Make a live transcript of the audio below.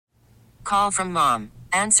call from mom.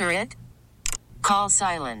 Answer it. Call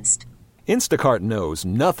silenced. Instacart knows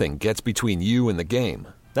nothing gets between you and the game.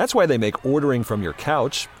 That's why they make ordering from your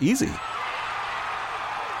couch easy.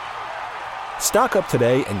 Stock up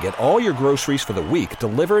today and get all your groceries for the week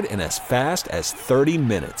delivered in as fast as 30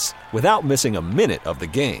 minutes without missing a minute of the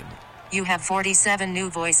game. You have 47 new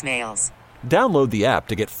voicemails. Download the app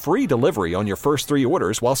to get free delivery on your first 3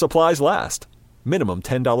 orders while supplies last. Minimum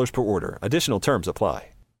 $10 per order. Additional terms apply.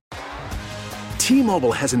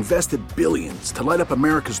 T-Mobile has invested billions to light up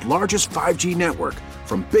America's largest 5G network,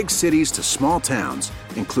 from big cities to small towns,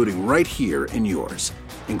 including right here in yours.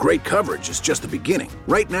 And great coverage is just the beginning.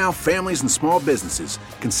 Right now, families and small businesses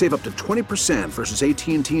can save up to 20% versus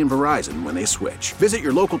AT&T and Verizon when they switch. Visit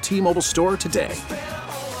your local T-Mobile store today.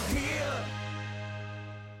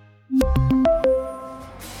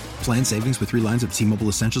 Plan savings with 3 lines of T-Mobile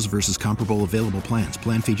Essentials versus comparable available plans.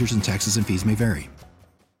 Plan features and taxes and fees may vary.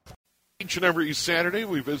 Each and every Saturday,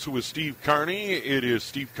 we visit with Steve Carney. It is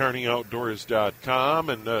SteveCarneyOutdoors.com.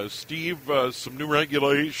 And, Steve, some new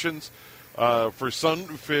regulations for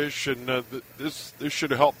sunfish, and this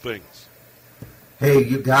should help things. Hey,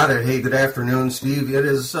 you got it. Hey, good afternoon, Steve. It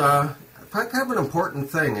is kind of an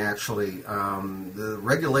important thing, actually. The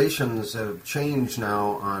regulations have changed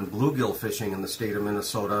now on bluegill fishing in the state of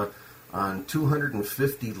Minnesota on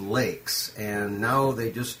 250 lakes, and now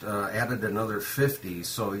they just added another 50.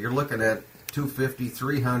 So you're looking at 250,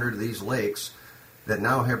 300 of these lakes that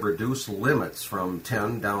now have reduced limits from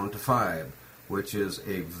 10 down to 5, which is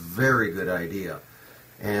a very good idea.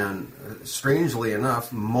 And strangely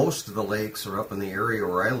enough, most of the lakes are up in the area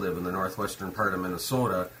where I live in the northwestern part of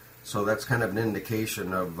Minnesota, so that's kind of an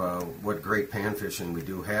indication of what great pan fishing we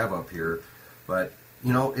do have up here. But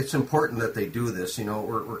you know, it's important that they do this. You know,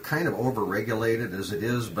 we're kind of over-regulated as it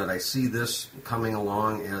is, but I see this coming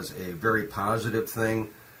along as a very positive thing.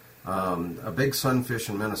 A big sunfish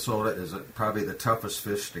in Minnesota is probably the toughest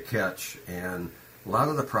fish to catch, and a lot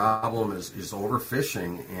of the problem is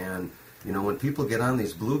overfishing. And, you know, when people get on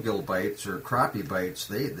these bluegill bites or crappie bites,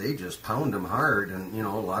 they just pound them hard, and, you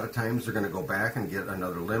know, a lot of times they're going to go back and get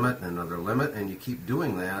another limit, and you keep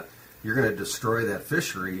doing that, you're going to destroy that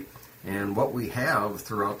fishery. And what we have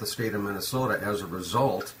throughout the state of Minnesota as a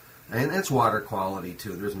result, and it's water quality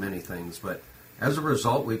too, there's many things, but as a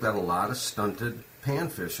result, we've got a lot of stunted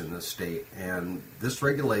panfish in this state. And this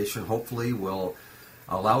regulation hopefully will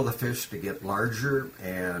allow the fish to get larger,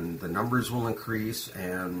 and the numbers will increase,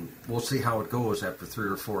 and we'll see how it goes after 3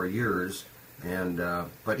 or 4 years. And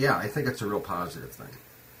but yeah, I think it's a real positive thing.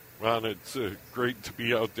 Well, it's great to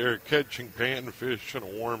be out there catching panfish on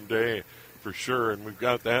a warm day, for sure, and we've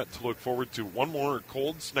got that to look forward to. One more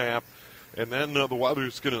cold snap, and then the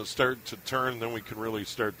weather's going to start to turn, then we can really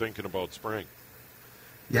start thinking about spring.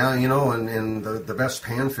 Yeah, you know, and the best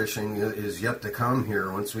pan fishing is yet to come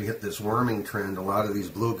here. Once we hit this warming trend, a lot of these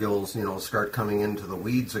bluegills, you know, start coming into the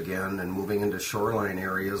weeds again and moving into shoreline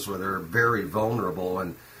areas where they're very vulnerable.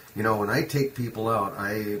 And, you know, when I take people out,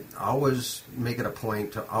 I always make it a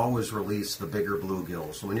point to always release the bigger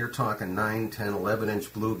bluegills. So when you're talking 9, 10,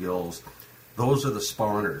 11-inch bluegills, those are the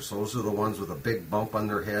spawners. Those are the ones with a big bump on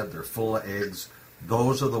their head. They're full of eggs.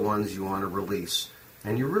 Those are the ones you want to release.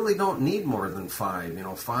 And you really don't need more than 5. You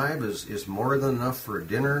know, 5 is more than enough for a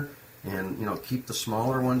dinner. And, you know, keep the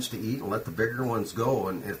smaller ones to eat and let the bigger ones go.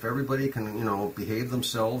 And if everybody can, you know, behave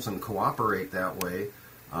themselves and cooperate that way,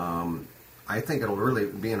 I think it'll really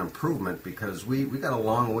be an improvement, because we got a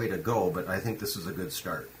long way to go, but I think this is a good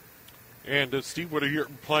start. And, Steve, what are your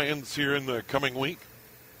plans here in the coming week?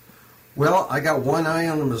 Well, I got one eye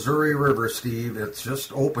on the Missouri River, Steve. It's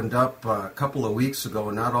just opened up a couple of weeks ago.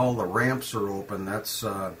 Not all the ramps are open. That's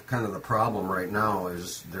kind of the problem right now,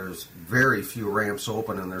 is there's very few ramps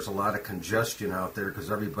open, and there's a lot of congestion out there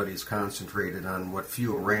because everybody's concentrated on what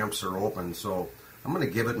few ramps are open. So I'm going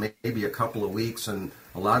to give it maybe a couple of weeks, and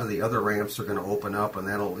a lot of the other ramps are going to open up, and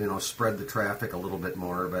that'll, you know, spread the traffic a little bit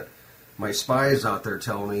more. But my spies out there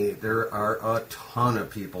tell me there are a ton of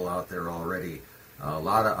people out there already. A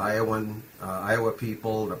lot of Iowa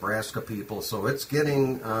people, Nebraska people, so it's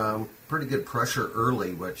getting pretty good pressure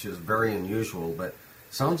early, which is very unusual, but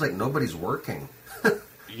sounds like nobody's working.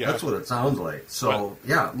 Yeah. That's what it sounds like. So,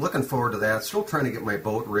 yeah, I'm looking forward to that. Still trying to get my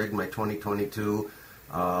boat rigged, my 2022.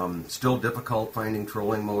 Still difficult finding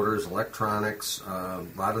trolling motors, electronics, a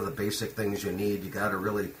lot of the basic things you need. You got to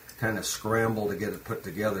really kind of scramble to get it put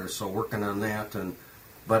together, so working on that.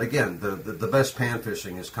 But again, the best pan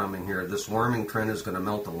fishing is coming here. This warming trend is going to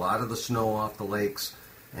melt a lot of the snow off the lakes,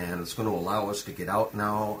 and it's going to allow us to get out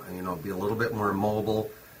now and, you know, be a little bit more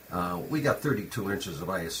mobile. We got 32 inches of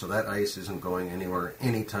ice, so that ice isn't going anywhere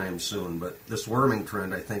anytime soon. But this warming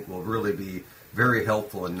trend, I think, will really be very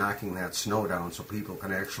helpful in knocking that snow down so people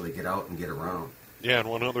can actually get out and get around. Yeah, and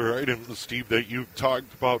one other item, Steve, that you've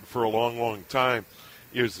talked about for a long, long time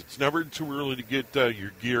is it's never too early to get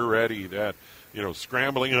your gear ready. That,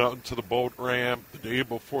 scrambling out to the boat ramp the day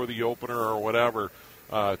before the opener or whatever,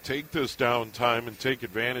 take this downtime and take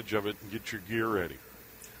advantage of it and get your gear ready.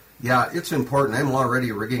 Yeah, it's important. I'm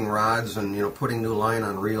already rigging rods and, putting new line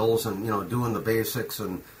on reels and, doing the basics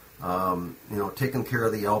and, taking care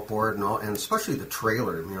of the outboard and all, and especially the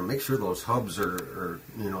trailer. Make sure those hubs are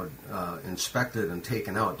inspected and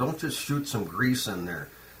taken out. Don't just shoot some grease in there.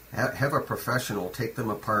 Have a professional take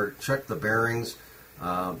them apart, check the bearings.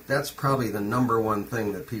 That's probably the number one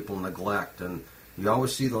thing that people neglect. And you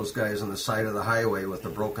always see those guys on the side of the highway with the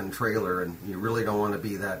broken trailer, and you really don't want to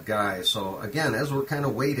be that guy. So again, as we're kind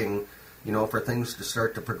of waiting, for things to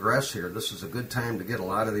start to progress here, this is a good time to get a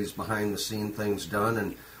lot of these behind-the-scene things done.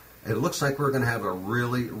 And it looks like we're going to have a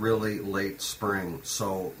really, really late spring.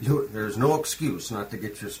 So there's no excuse not to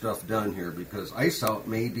get your stuff done here, because ice out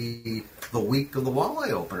may be the week of the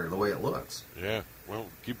walleye opener, the way it looks. Yeah, well,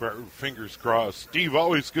 keep our fingers crossed. Steve,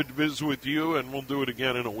 always good to visit with you, and we'll do it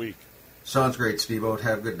again in a week. Sounds great, Steve-O.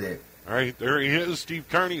 Have a good day. All right, there he is, Steve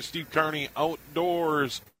Carney,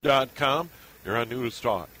 SteveCarneyOutdoors.com. You're on News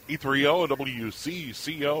Talk, E30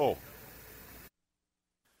 WCCO.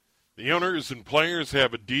 The owners and players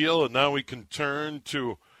have a deal, and now we can turn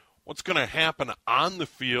to what's going to happen on the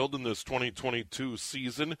field in this 2022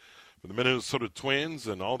 season for the Minnesota Twins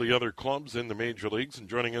and all the other clubs in the major leagues. And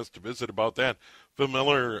joining us to visit about that, Phil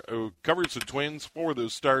Miller, who covers the Twins for the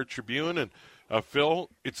Star Tribune. And Phil,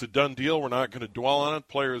 it's a done deal. We're not going to dwell on it.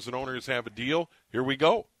 Players and owners have a deal. Here we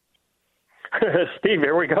go. Steve,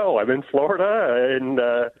 here we go. I'm in Florida,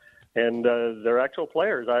 and they're actual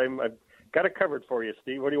players. I've got it covered for you,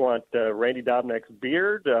 Steve. What do you want? Randy Dobnak's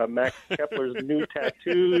beard, Max Kepler's new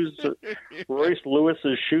tattoos, Royce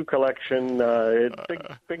Lewis's shoe collection. It's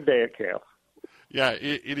a big day at camp. Yeah,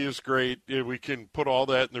 it is great. We can put all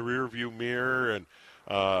that in the rearview mirror, and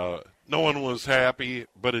no one was happy,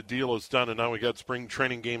 but a deal is done, and now we got spring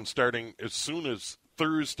training games starting as soon as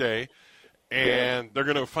Thursday, and they're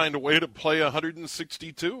going to find a way to play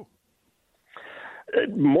 162.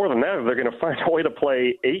 More than that, they're going to find a way to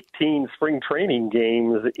play 18 spring training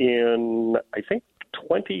games in, I think,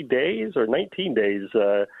 20 days or 19 days.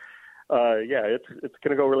 It's going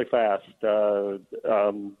to go really fast. They're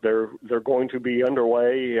going to be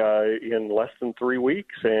underway in less than 3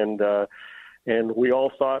 weeks, and we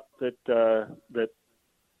all thought that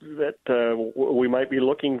we might be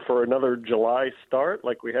looking for another July start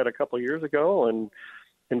like we had a couple of years ago, and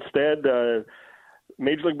instead.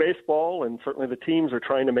 Major League Baseball and certainly the teams are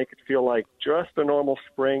trying to make it feel like just a normal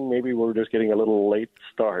spring. Maybe we're just getting a little late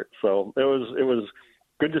start. So it was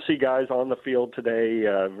good to see guys on the field today.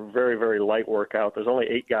 Very, very light workout. There's only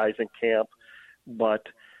 8 guys in camp, but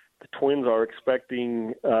the Twins are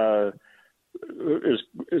expecting as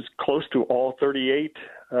close to all 38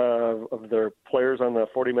 of their players on the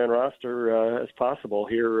 40-man roster as possible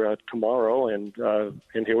here tomorrow, and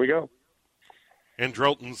here we go.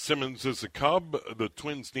 Andrelton Simmons is a Cub. The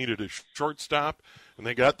Twins needed a shortstop, and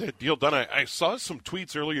they got that deal done. I saw some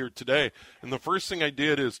tweets earlier today, and the first thing I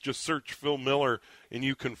did is just search Phil Miller, and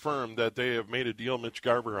you confirmed that they have made a deal. Mitch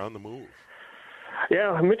Garver on the move.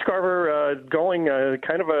 Yeah, Mitch Garver going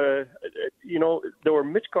kind of there were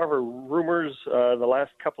Mitch Garver rumors the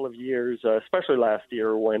last couple of years, especially last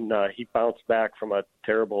year when he bounced back from a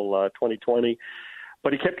terrible 2020.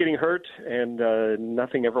 But he kept getting hurt, and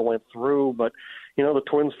nothing ever went through. But, the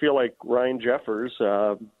Twins feel like Ryan Jeffers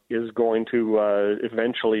is going to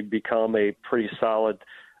eventually become a pretty solid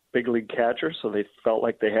big league catcher, so they felt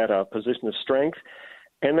like they had a position of strength.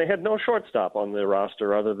 And they had no shortstop on the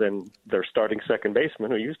roster other than their starting second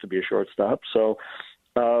baseman, who used to be a shortstop. So,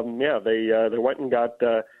 they went and got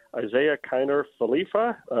Isaiah Kiner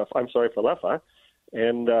Falefa,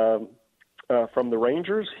 and from the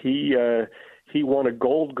Rangers. He won a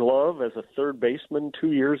Gold Glove as a third baseman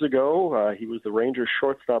 2 years ago. He was the Rangers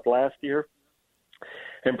shortstop last year,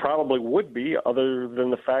 and probably would be, other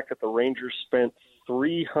than the fact that the Rangers spent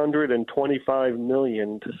 $325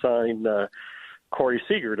 million to sign Corey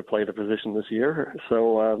Seager to play the position this year.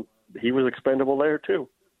 So he was expendable there too.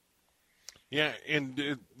 Yeah,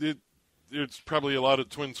 and it's probably a lot of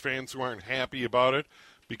Twins fans who aren't happy about it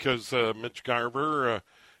because Mitch Garver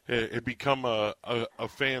had become a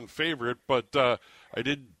fan favorite. But I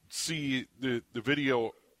did see the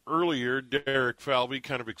video earlier, Derek Falvey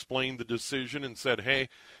kind of explained the decision and said, hey,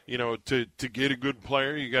 to get a good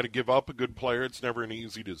player, you got to give up a good player. It's never an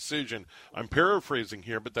easy decision. I'm paraphrasing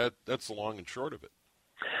here, but that's the long and short of it.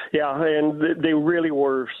 Yeah, and they really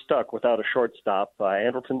were stuck without a shortstop.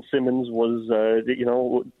 Andrelton Simmons was,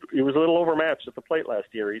 he was a little overmatched at the plate last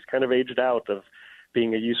year. He's kind of aged out of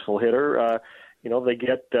being a useful hitter. They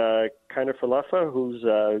get Kiner Falefa, who's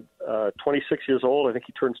 26 years old. I think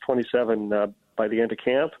he turns 27 by the end of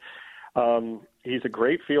camp. He's a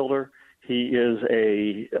great fielder. He is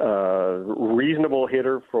a reasonable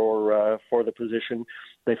hitter for the position.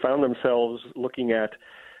 They found themselves looking at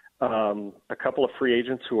a couple of free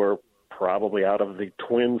agents who are probably out of the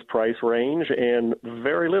Twins' price range, and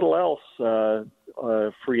very little else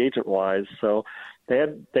free agent-wise. So they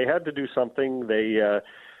had to do something.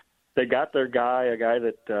 They got their guy, a guy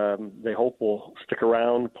that they hope will stick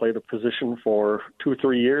around, play the position for 2 or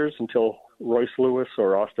 3 years until Royce Lewis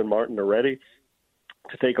or Austin Martin are ready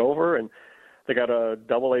to take over. And they got a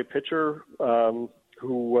Double-A pitcher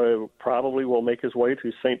who probably will make his way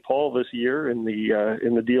to St. Paul this year in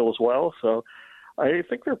the deal as well. So I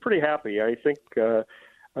think they're pretty happy. I think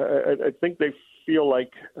they feel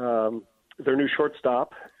like their new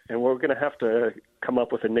shortstop, and we're going to have to come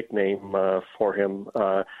up with a nickname for him.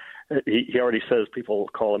 He already says people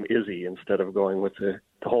call him Izzy instead of going with the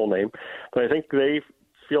whole name. But I think they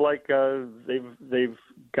feel like they've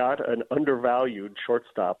got an undervalued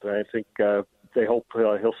shortstop, and I think they hope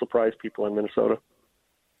he'll surprise people in Minnesota.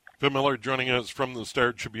 Phil Miller joining us from the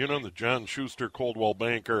Star Tribune on the John Schuster Coldwell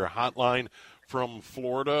Banker Hotline from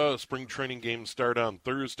Florida. Spring training games start on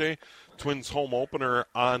Thursday. Twins home opener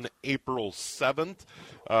on April 7th.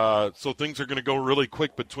 So things are going to go really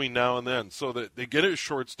quick between now and then. So that they get a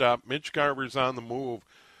shortstop. Mitch Garver's on the move,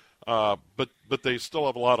 but they still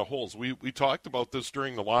have a lot of holes. We talked about this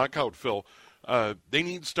during the lockout, Phil. They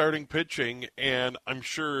need starting pitching, and I'm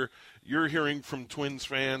sure you're hearing from Twins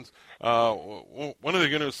fans, when are they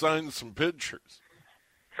going to sign some pitchers?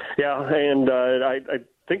 Yeah, and I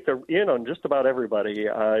think they're in on just about everybody.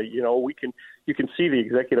 You can see the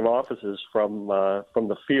executive offices from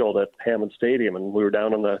the field at Hammond Stadium, and we were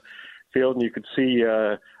down on the field, and you could see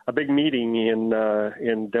a big meeting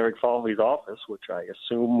in Derek Falvey's office, which I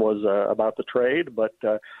assume was about the trade. But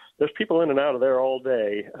there's people in and out of there all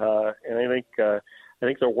day, and I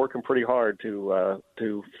think they're working pretty hard to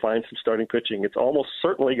find some starting pitching. It's almost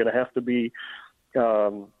certainly going to have to be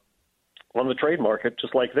on the trade market,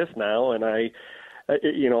 just like this now. And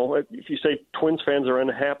if you say Twins fans are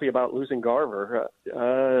unhappy about losing Garver,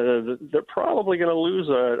 they're probably going to lose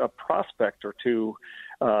a prospect or two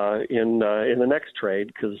in the next trade,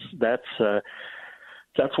 because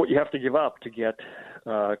that's what you have to give up to get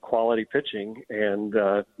quality pitching. And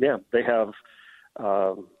they have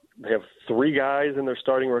 3 guys in their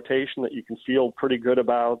starting rotation that you can feel pretty good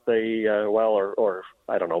about. Pretty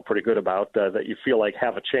good about that you feel like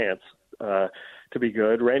have a chance to be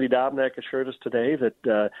good. Randy Dobnak assured us today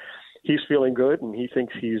that he's feeling good and he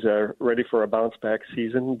thinks he's ready for a bounce-back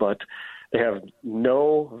season, but they have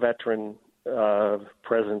no veteran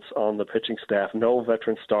presence on the pitching staff, no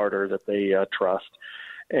veteran starter that they trust.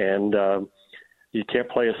 And you can't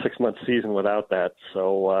play a 6-month season without that.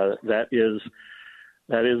 So that is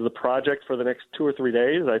the project for the next 2 or 3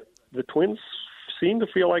 days. The Twins seem to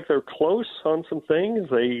feel like they're close on some things.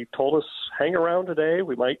 They told us, hang around today.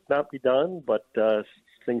 We might not be done, but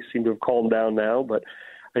things seem to have calmed down now. But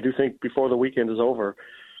I do think before the weekend is over,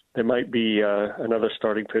 there might be another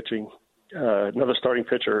starting pitcher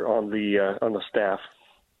on the staff.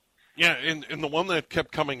 Yeah, and the one that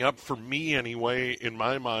kept coming up for me anyway, in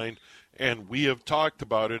my mind, and we have talked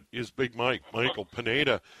about it, is Big Mike, Michael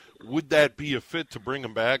Pineda. Would that be a fit to bring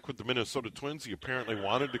him back with the Minnesota Twins? He apparently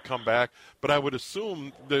wanted to come back, but I would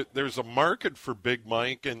assume that there's a market for Big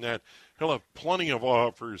Mike and that he'll have plenty of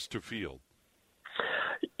offers to field.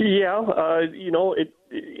 Yeah,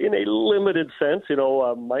 in a limited sense,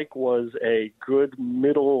 Mike was a good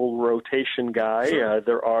middle rotation guy. Sure.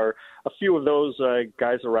 There are a few of those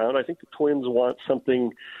guys around. I think the Twins want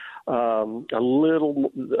something a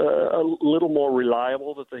little more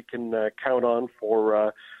reliable that they can count on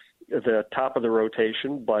for the top of the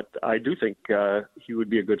rotation. But I do think he would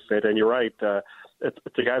be a good fit. And you're right. It's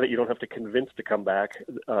a guy that you don't have to convince to come back.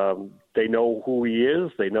 They know who he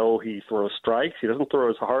is. They know he throws strikes. He doesn't throw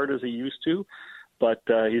as hard as he used to, but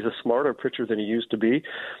he's a smarter pitcher than he used to be.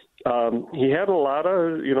 He had a lot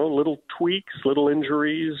of, little tweaks, little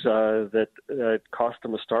injuries that cost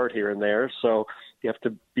him a start here and there. So you have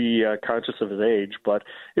to be conscious of his age. But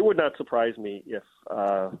it would not surprise me if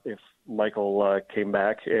Michael came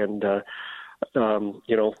back. And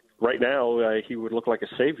right now he would look like a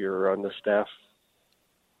savior on the staff.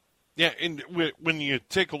 Yeah, and when you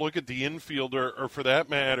take a look at the infield, or for that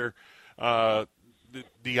matter,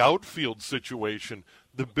 the outfield situation,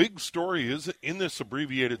 the big story is in this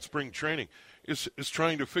abbreviated spring training is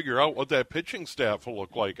trying to figure out what that pitching staff will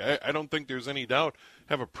look like. I don't think there's any doubt.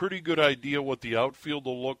 Have a pretty good idea what the outfield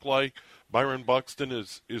will look like. Byron Buxton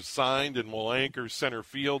is signed and will anchor center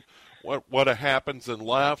field. What happens in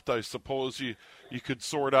left, I suppose you could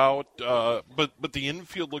sort out. But the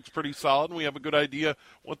infield looks pretty solid, and we have a good idea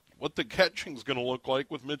what the catching's going to look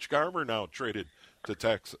like with Mitch Garver now traded to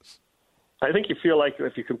Texas. I think you feel like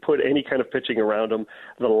if you can put any kind of pitching around him,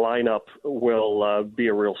 the lineup will be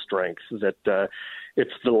a real strength. That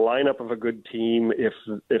it's the lineup of a good team. If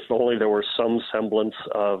only there were some semblance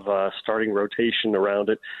of starting rotation around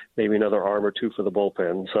it, maybe another arm or two for the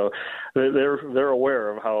bullpen. So they're aware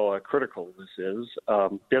of how critical this is.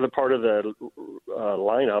 The other part of the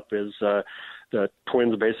lineup is the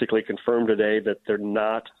Twins basically confirmed today that they're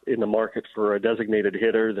not in the market for a designated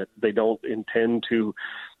hitter, that they don't intend to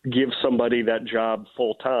give somebody that job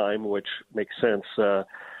full time, which makes sense.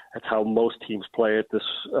 That's how most teams play it.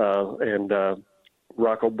 And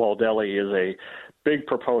Rocco Baldelli is a big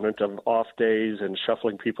proponent of off days and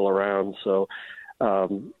shuffling people around. So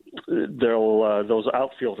those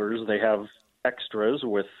outfielders, they have extras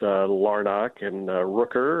with Larnach and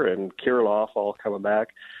Rooker and Kirilloff all coming back.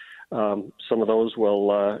 Some of those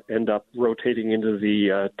will end up rotating into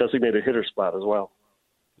the designated hitter spot as well.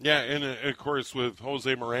 Yeah, and of course with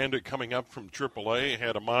Jose Miranda coming up from AAA,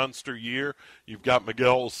 had a monster year. You've got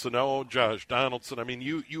Miguel Sano, Josh Donaldson. I mean,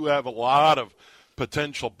 you have a lot of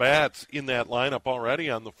potential bats in that lineup already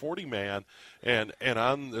on the 40-man and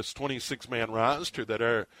on this 26-man roster that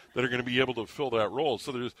are going to be able to fill that role.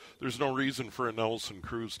 So there's no reason for a Nelson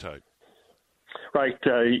Cruz type. Right.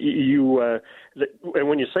 And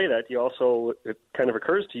when you say that, it kind of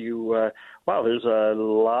occurs to you, wow, there's a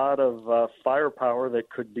lot of firepower that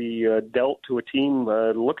could be dealt to a team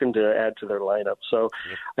looking to add to their lineup. So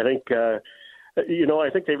I think, I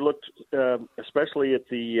think they've looked, especially at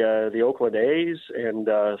the Oakland A's and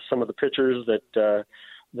some of the pitchers that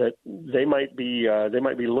they might be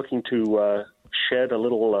looking to shed a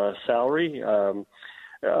little salary.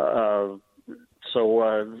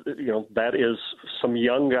 So that is some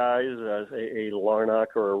young guys, a Larnach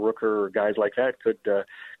or a Rooker or guys like that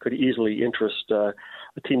could easily interest a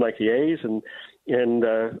team like the A's, and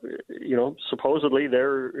supposedly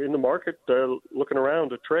they're in the market looking around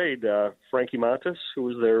to trade Frankie Montas, who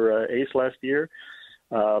was their ace last year,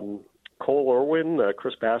 Cole Irwin,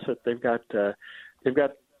 Chris Bassett. They've got a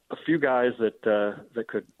few guys that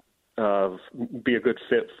could be a good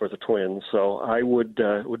fit for the Twins. So I would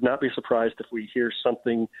not be surprised if we hear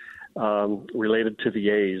something related to the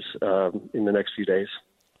A's in the next few days.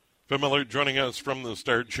 Phil Miller joining us from the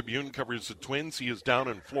Star Tribune, covers the Twins. He is down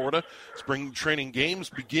in Florida. Spring training games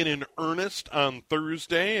begin in earnest on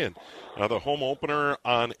Thursday, and the home opener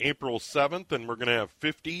on April 7th, and we're going to have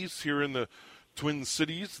 50s here in the Twin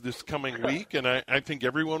Cities this coming week, and I think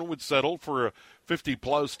everyone would settle for a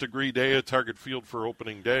 50-plus degree day at Target Field for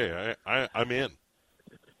opening day. I'm in.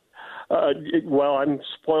 Well, I'm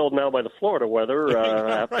spoiled now by the Florida weather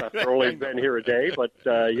after only been here a day, but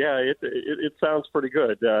it sounds pretty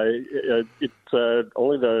good. It's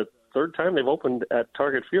only the third time they've opened at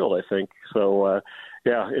Target Field, I think. So,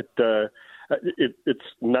 it's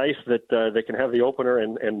nice that they can have the opener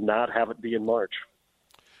and not have it be in March.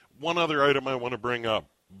 One other item I want to bring up,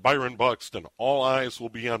 Byron Buxton. All eyes will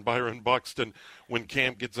be on Byron Buxton when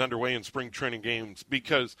camp gets underway in spring training games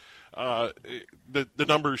because the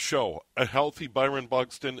numbers show a healthy Byron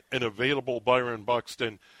Buxton, an available Byron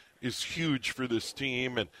Buxton is huge for this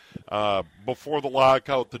team. And before the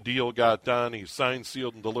lockout, the deal got done. He signed,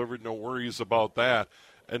 sealed, and delivered. No worries about that.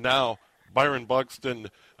 And now Byron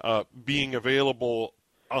Buxton being available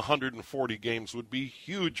 140 games would be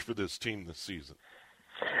huge for this team this season.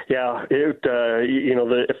 Yeah, if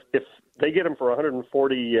they get him for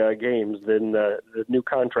 140 games, then the new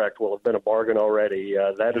contract will have been a bargain already.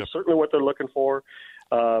 That is certainly what they're looking for.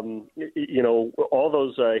 All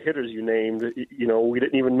those hitters you named, we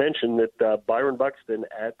didn't even mention that Byron Buxton,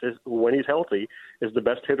 when he's healthy, is the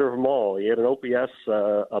best hitter of them all. He had an OPS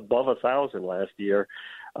above 1,000 last year.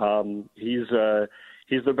 He's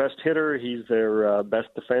their best hitter. He's their best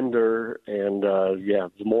defender, and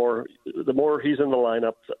the more he's in the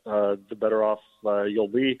lineup, the better off you'll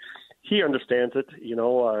be. He understands it.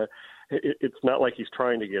 It's not like he's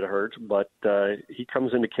trying to get hurt, but he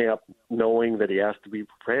comes into camp knowing that he has to be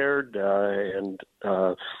prepared and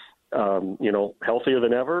healthier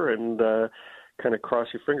than ever, and kind of cross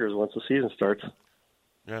your fingers once the season starts.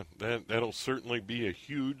 Yeah, that'll certainly be a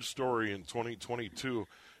huge story in 2022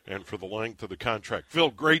 and for the length of the contract. Phil,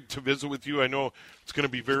 great to visit with you. I know it's going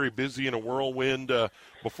to be very busy in a whirlwind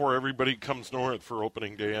before everybody comes north for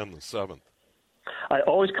opening day on the 7th. I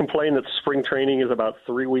always complain that spring training is about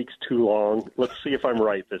 3 weeks too long. Let's see if I'm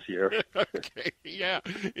right this year. Okay, yeah,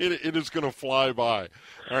 it is going to fly by.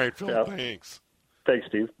 All right, Phil, yeah. Thanks. Thanks,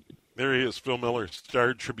 Steve. There he is, Phil Miller,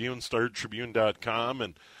 Star Tribune, StarTribune.com.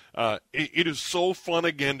 And it is so fun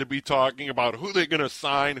again to be talking about who they're going to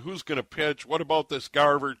sign, who's going to pitch, what about this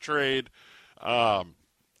Garver trade. I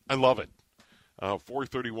love it.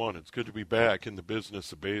 4:31, it's good to be back in the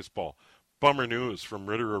business of baseball. Bummer news from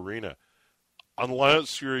Ritter Arena.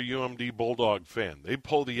 Unless you're a UMD Bulldog fan, they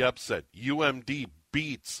pull the upset. UMD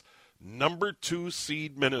beats number 2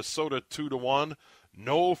 seed Minnesota 2-1.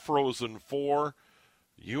 No Frozen 4.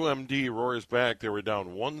 UMD roars back. They were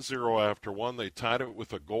down 1-0 after 1. They tied it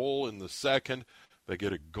with a goal in the second. They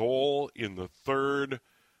get a goal in the third,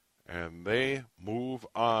 and they move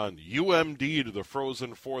on. UMD to the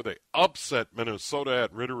Frozen 4. They upset Minnesota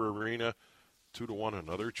at Ritter Arena 2-1.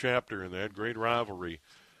 Another chapter in that great rivalry.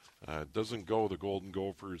 Doesn't go the Golden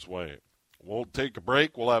Gophers' way. We'll take a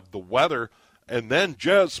break. We'll have the weather, and then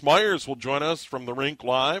Jess Myers will join us from the rink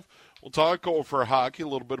live. We'll talk over hockey, a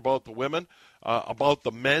little bit about the women, about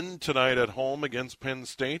the men tonight at home against Penn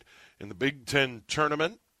State in the Big Ten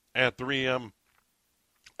tournament at 3M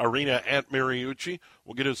Arena at Mariucci.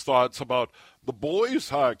 We'll get his thoughts about the boys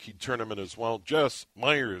hockey tournament as well. Jess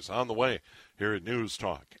Myers on the way here at News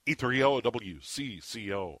Talk, 830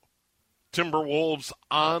 WCCO. Timberwolves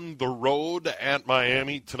on the road at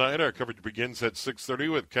Miami tonight. Our coverage begins at 6:30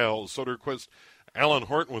 with Cal Soderquist, Alan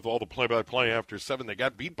Horton with all the play-by-play after 7. They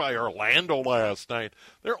got beat by Orlando last night.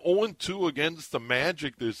 They're 0-2 against the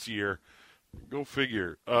Magic this year. Go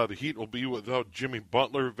figure. The Heat will be without Jimmy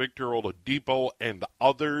Butler, Victor Oladipo, and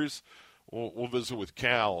others. We'll visit with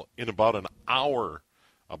Cal in about an hour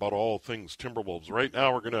about all things Timberwolves. Right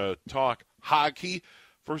now we're going to talk hockey.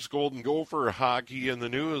 First Golden Gopher hockey in the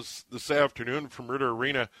news this afternoon from Ritter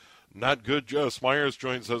Arena. Not good. Jess Myers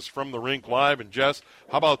joins us from the rink live. And Jess,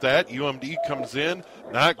 how about that? UMD comes in,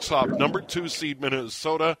 knocks off number 2 seed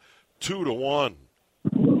Minnesota 2-1.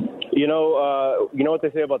 You know what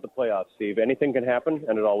they say about the playoffs, Steve. Anything can happen,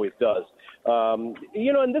 and it always does. And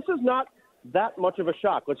this is not that much of a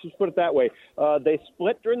shock. Let's just put it that way. They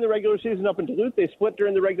split during the regular season up in Duluth. They split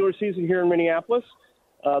during the regular season here in Minneapolis.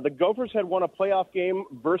 The Gophers had won a playoff game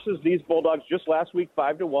versus these Bulldogs just last week,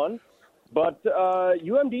 5-1. But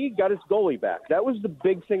UMD got its goalie back. That was the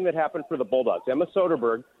big thing that happened for the Bulldogs. Emma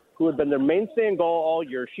Soderberg, who had been their mainstay in goal all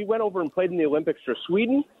year, she went over and played in the Olympics for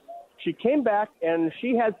Sweden. She came back, and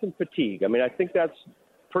she had some fatigue. I mean, I think that's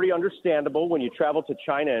pretty understandable when you travel to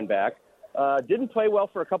China and back. Didn't play well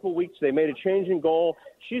for a couple weeks. They made a change in goal.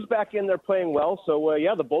 She's back in there playing well. So,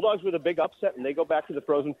 the Bulldogs were the big upset, and they go back to the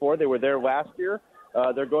Frozen Four. They were there last year.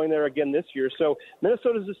 They're going there again this year. So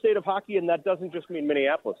Minnesota's the state of hockey, and that doesn't just mean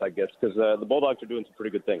Minneapolis, I guess, because the Bulldogs are doing some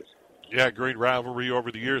pretty good things. Yeah, great rivalry over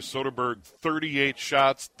the years. Soderberg, 38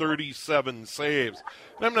 shots, 37 saves.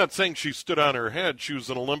 And I'm not saying she stood on her head. She was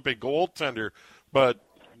an Olympic goaltender, but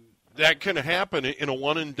that can happen in a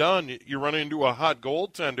one-and-done. You run into a hot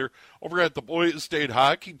goaltender over at the Boys State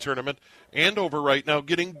Hockey Tournament. Andover right now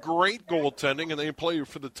getting great goaltending, and they play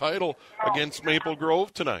for the title against Maple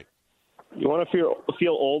Grove tonight. You want to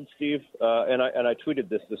feel old, Steve? And I tweeted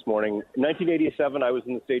this morning. In 1987, I was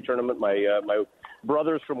in the state tournament. My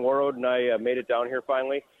brothers from Warroad and I made it down here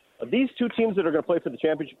finally. These two teams that are going to play for the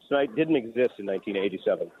championship tonight didn't exist in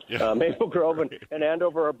 1987. Yeah. Maple Grove and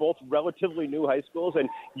Andover are both relatively new high schools, and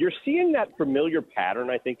you're seeing that familiar pattern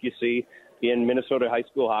I think you see in Minnesota high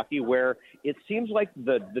school hockey, where it seems like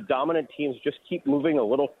the dominant teams just keep moving a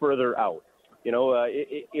little further out. You know,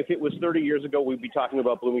 if it was 30 years ago, we'd be talking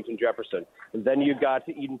about Bloomington Jefferson. And then you got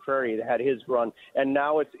to Eden Prairie that had his run. And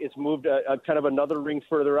now it's moved a kind of another ring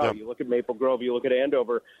further out. Yep. You look at Maple Grove, you look at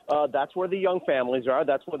Andover. That's where the young families are.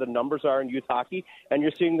 That's where the numbers are in youth hockey. And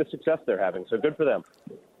you're seeing the success they're having. So good for them.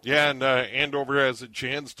 Yeah, and Andover has a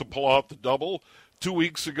chance to pull off the double. 2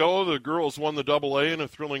 weeks ago, the girls won the AA in a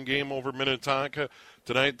thrilling game over Minnetonka.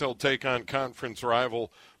 Tonight, they'll take on conference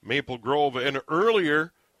rival Maple Grove. And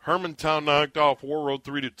earlier, Hermantown knocked off Warroad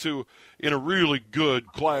 3-2 in a really good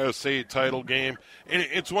Class A title game. And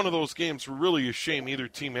it's one of those games, really a shame either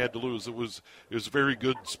team had to lose. It was very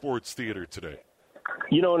good sports theater today.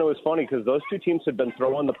 You know, and it was funny because those two teams had been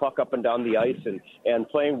throwing the puck up and down the ice and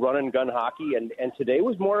playing run-and-gun hockey, and today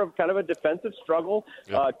was more of kind of a defensive struggle.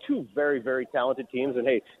 Yep. Two very, very talented teams, and,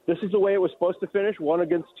 hey, this is the way it was supposed to finish,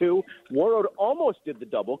 1-2. Warroad almost did the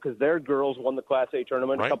double because their girls won the Class A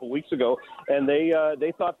tournament a couple weeks ago, and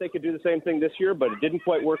they thought they could do the same thing this year, but it didn't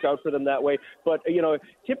quite work out for them that way. But, you know,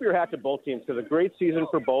 tip your hat to both teams because a great season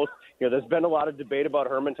for both. You know, there's been a lot of debate about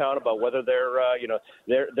Hermantown about whether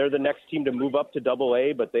they're the next team to move up to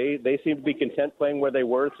Double-A, but they seem to be content playing where they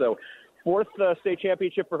were. So, fourth state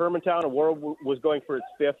championship for Hermantown, and Warroad was going for its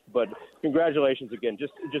fifth. But congratulations again,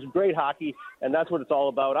 just great hockey, and that's what it's all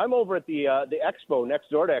about. I'm over at the Expo next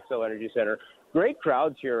door to Xcel Energy Center. Great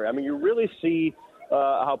crowds here. I mean, you really see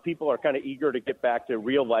how people are kind of eager to get back to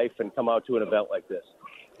real life and come out to an event like this.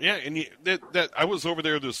 Yeah, and I was over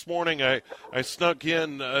there this morning. I snuck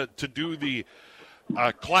in to do the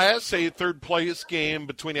Class A third place game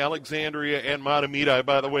between Alexandria and Mahtomedi.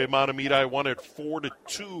 By the way, Mahtomedi won it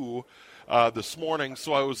 4-2 this morning,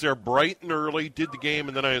 so I was there bright and early, did the game,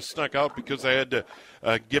 and then I snuck out because I had to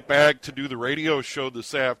get back to do the radio show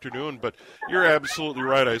this afternoon. But you're absolutely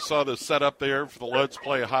right. I saw the setup there for the Let's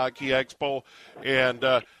Play Hockey Expo,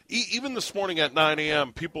 and even this morning at 9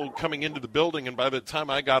 a.m., people coming into the building, and by the time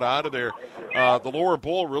I got out of there, the lower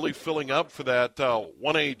bowl really filling up for that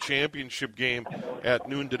 1A championship game at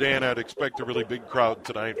noon today, and I'd expect a really big crowd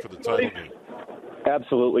tonight for the title game.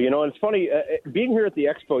 Absolutely. You know, and it's funny, being here at the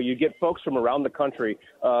Expo, you get folks from around the country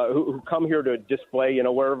who come here to display, you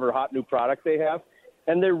know, wherever hot new product they have.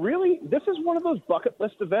 And they're really, this is one of those bucket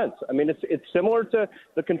list events. I mean, it's similar to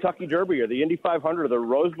the Kentucky Derby or the Indy 500 or the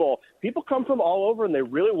Rose Bowl. People come from all over, and they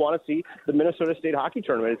really want to see the Minnesota State Hockey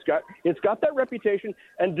Tournament. It's got that reputation,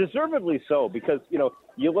 and deservedly so, because, you know,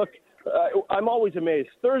 you look, I'm always amazed.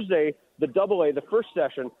 Thursday, the Double-A, the first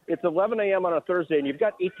session, it's 11 a.m. on a Thursday, and you've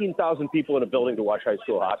got 18,000 people in a building to watch high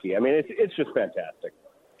school hockey. I mean, it's just fantastic.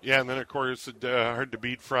 Yeah, and then, of course, hard to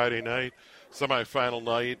beat Friday night, semifinal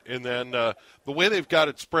night. And then the way they've got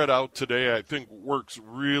it spread out today, I think, works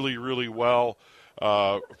really, really well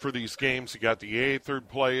for these games. You got the A third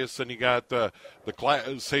place, and you got the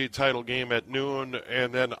Class A title game at noon,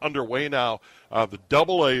 and then underway now the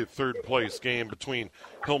Double-A third place game between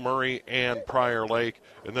Hill Murray and Prior Lake,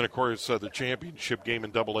 and then, of course, the championship game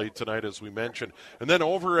in Double-A tonight, as we mentioned. And then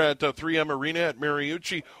over at 3M Arena at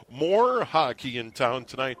Mariucci, more hockey in town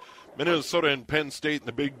tonight. Minnesota and Penn State in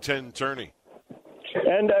the Big Ten tourney.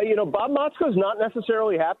 And, you know, Bob Motzko's not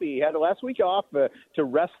necessarily happy. He had last week off to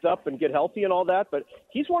rest up and get healthy and all that, but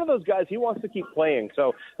he's one of those guys, he wants to keep playing.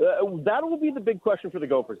 So that will be the big question for the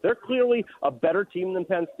Gophers. They're clearly a better team than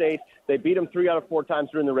Penn State. They beat them 3 out of 4 times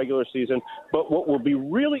during the regular season. But what will be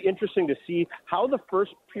really interesting to see how the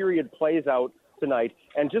first period plays out tonight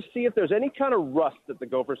and just see if there's any kind of rust that the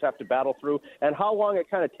Gophers have to battle through and how long it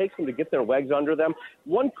kind of takes them to get their legs under them.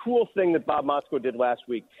 One cool thing that Bob Motzko did last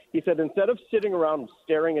week, he said instead of sitting around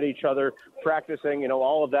staring at each other, practicing, you know,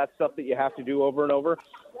 all of that stuff that you have to do over and over,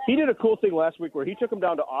 he did a cool thing last week where he took them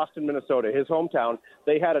down to Austin, Minnesota, his hometown.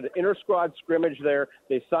 They had an inter-squad scrimmage there.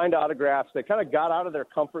 They signed autographs. They kind of got out of their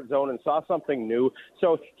comfort zone and saw something new.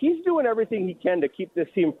 So he's doing everything he can to keep this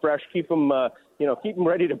team fresh, keep them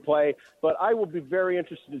ready to play. But I will be very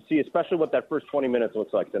interested to see, especially what that first 20 minutes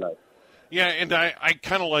looks like tonight. Yeah, and I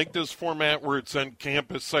kind of like this format where it's on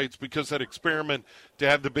campus sites because that experiment to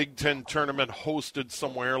have the Big Ten tournament hosted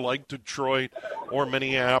somewhere like Detroit or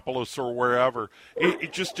Minneapolis or wherever,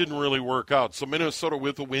 it just didn't really work out. So Minnesota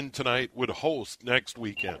with a win tonight would host next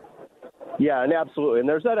weekend. Yeah, and absolutely. And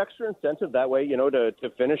there's that extra incentive that way, you know, to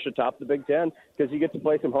finish atop the Big Ten because you get to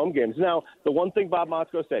play some home games. Now, the one thing Bob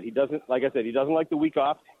Motzko said, he doesn't like the week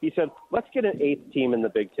off. He said, let's get an 8th team in the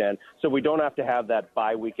Big Ten so we don't have to have that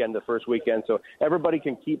bye weekend, the first weekend, so everybody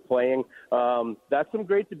can keep playing. That's some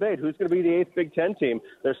great debate. Who's going to be the 8th Big Ten team?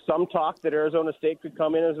 There's some talk that Arizona State could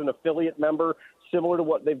come in as an affiliate member, similar to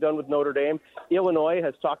what they've done with Notre Dame. Illinois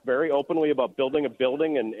has talked very openly about building a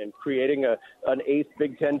building and creating an 8th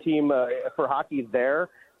Big Ten team for hockey there.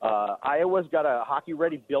 Iowa's got a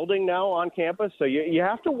hockey-ready building now on campus, so you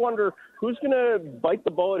have to wonder who's going to bite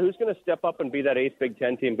the bullet, who's going to step up and be that 8th Big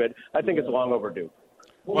Ten team, but I think it's long overdue.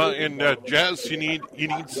 Well, and Jazz, you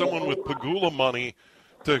need someone with Pagula money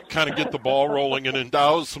to kind of get the ball rolling and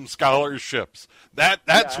endow some scholarships.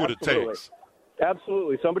 That's what it takes.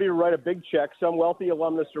 Absolutely. Somebody to write a big check, some wealthy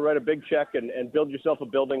alumnus to write a big check and build yourself a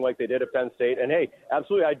building like they did at Penn State. And, hey,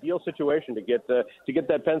 absolutely ideal situation to get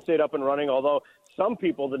that Penn State up and running, although some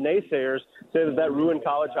people, the naysayers, say that ruined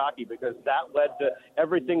college hockey because that led to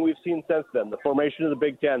everything we've seen since then, the formation of the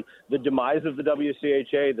Big Ten, the demise of the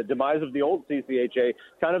WCHA, the demise of the old CCHA,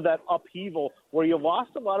 kind of that upheaval where you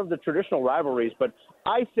lost a lot of the traditional rivalries. But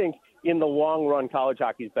I think in the long run, college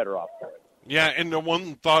hockey is better off for it. Yeah, and the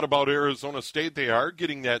one thought about Arizona State, they are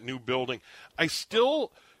getting that new building. I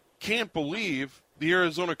still can't believe the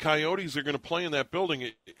Arizona Coyotes are going to play in that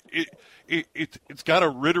building. It's got a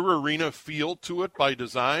Ritter Arena feel to it by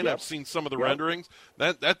design. Yep. I've seen some of the renderings.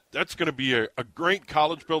 That's going to be a great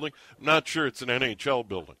college building. I'm not sure it's an NHL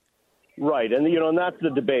building. Right, and and that's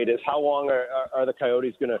the debate: is how long are the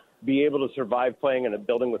Coyotes going to be able to survive playing in a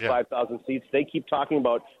building with 5,000 seats? They keep talking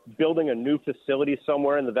about building a new facility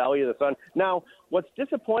somewhere in the Valley of the Sun. Now, what's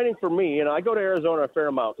disappointing for me, and I go to Arizona a fair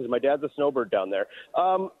amount because my dad's a snowbird down there.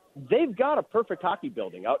 They've got a perfect hockey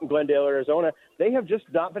building out in Glendale, Arizona. They have just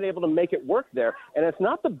not been able to make it work there. And it's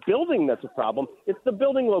not the building that's a problem. It's the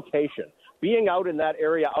building location. Being out in that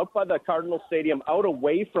area, out by the Cardinal Stadium, out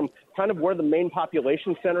away from kind of where the main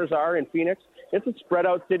population centers are in Phoenix, it's a spread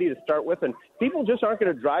out city to start with. And people just aren't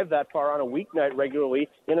going to drive that far on a weeknight regularly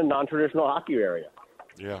in a non-traditional hockey area.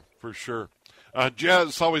 Yeah, for sure. Jazz,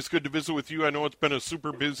 it's always good to visit with you. I know it's been a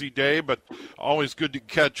super busy day, but always good to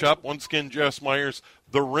catch up. Once again, Jess Myers,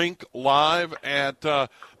 The Rink, live at the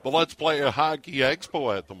Let's Play a Hockey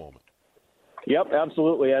Expo at the moment. Yep,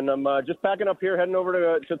 absolutely. And I'm just packing up here, heading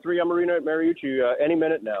over to 3M Arena at Mariucci any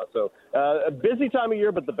minute now. So a busy time of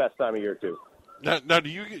year, but the best time of year, too. Now do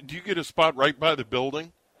you get a spot right by the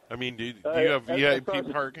building? I mean, do you have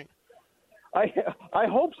VIP parking? I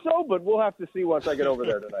hope so, but we'll have to see once I get over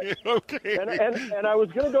there tonight. Okay. And I was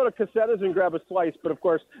going to go to Cassetta's and grab a slice, but, of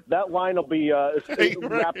course, that line will be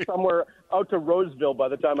wrapped somewhere out to Roseville by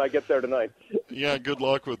the time I get there tonight. Yeah, good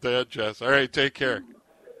luck with that, Jess. All right, take care.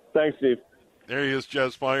 Thanks, Steve. There he is,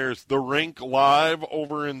 Jess Myers. The Rink live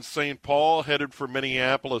over in St. Paul, headed for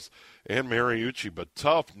Minneapolis and Mariucci. But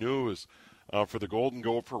tough news for the Golden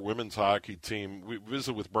Gopher women's hockey team. We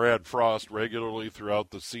visit with Brad Frost regularly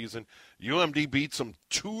throughout the season. UMD beats them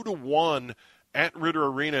 2-1 at Ritter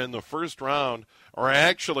Arena in the first round, or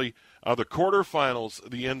actually the quarterfinals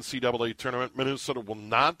of the NCAA tournament. Minnesota will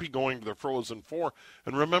not be going to the Frozen Four.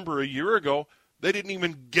 And remember, a year ago, they didn't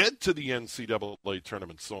even get to the NCAA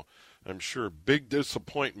tournament. So I'm sure big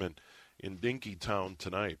disappointment in Dinkytown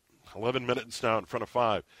tonight. 11 minutes now in front of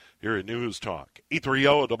 5 here at News Talk.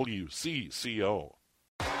 830 WCCO.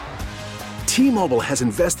 T-Mobile has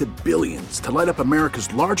invested billions to light up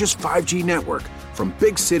America's largest 5G network, from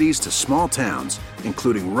big cities to small towns,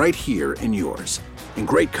 including right here in yours. And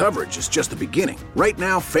great coverage is just the beginning. Right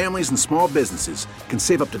now, families and small businesses can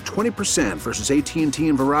save up to 20% versus AT&T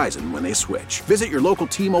and Verizon when they switch. Visit your local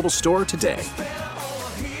T-Mobile store today.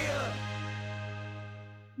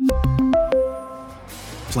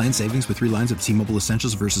 Plan savings with 3 lines of T-Mobile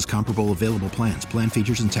Essentials versus comparable available plans. Plan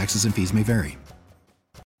features and taxes and fees may vary.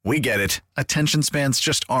 We get it. Attention spans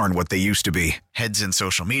just aren't what they used to be. Heads in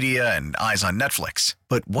social media and eyes on Netflix.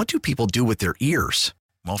 But what do people do with their ears?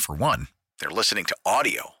 Well, for one, they're listening to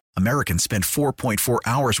audio. Americans spend 4.4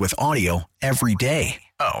 hours with audio every day.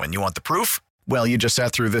 Oh, and you want the proof? Well, you just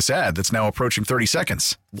sat through this ad that's now approaching 30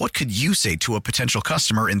 seconds. What could you say to a potential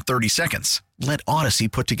customer in 30 seconds? Let Odyssey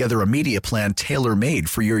put together a media plan tailor-made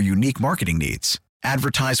for your unique marketing needs.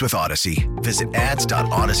 Advertise with Odyssey. Visit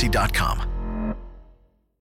ads.odyssey.com.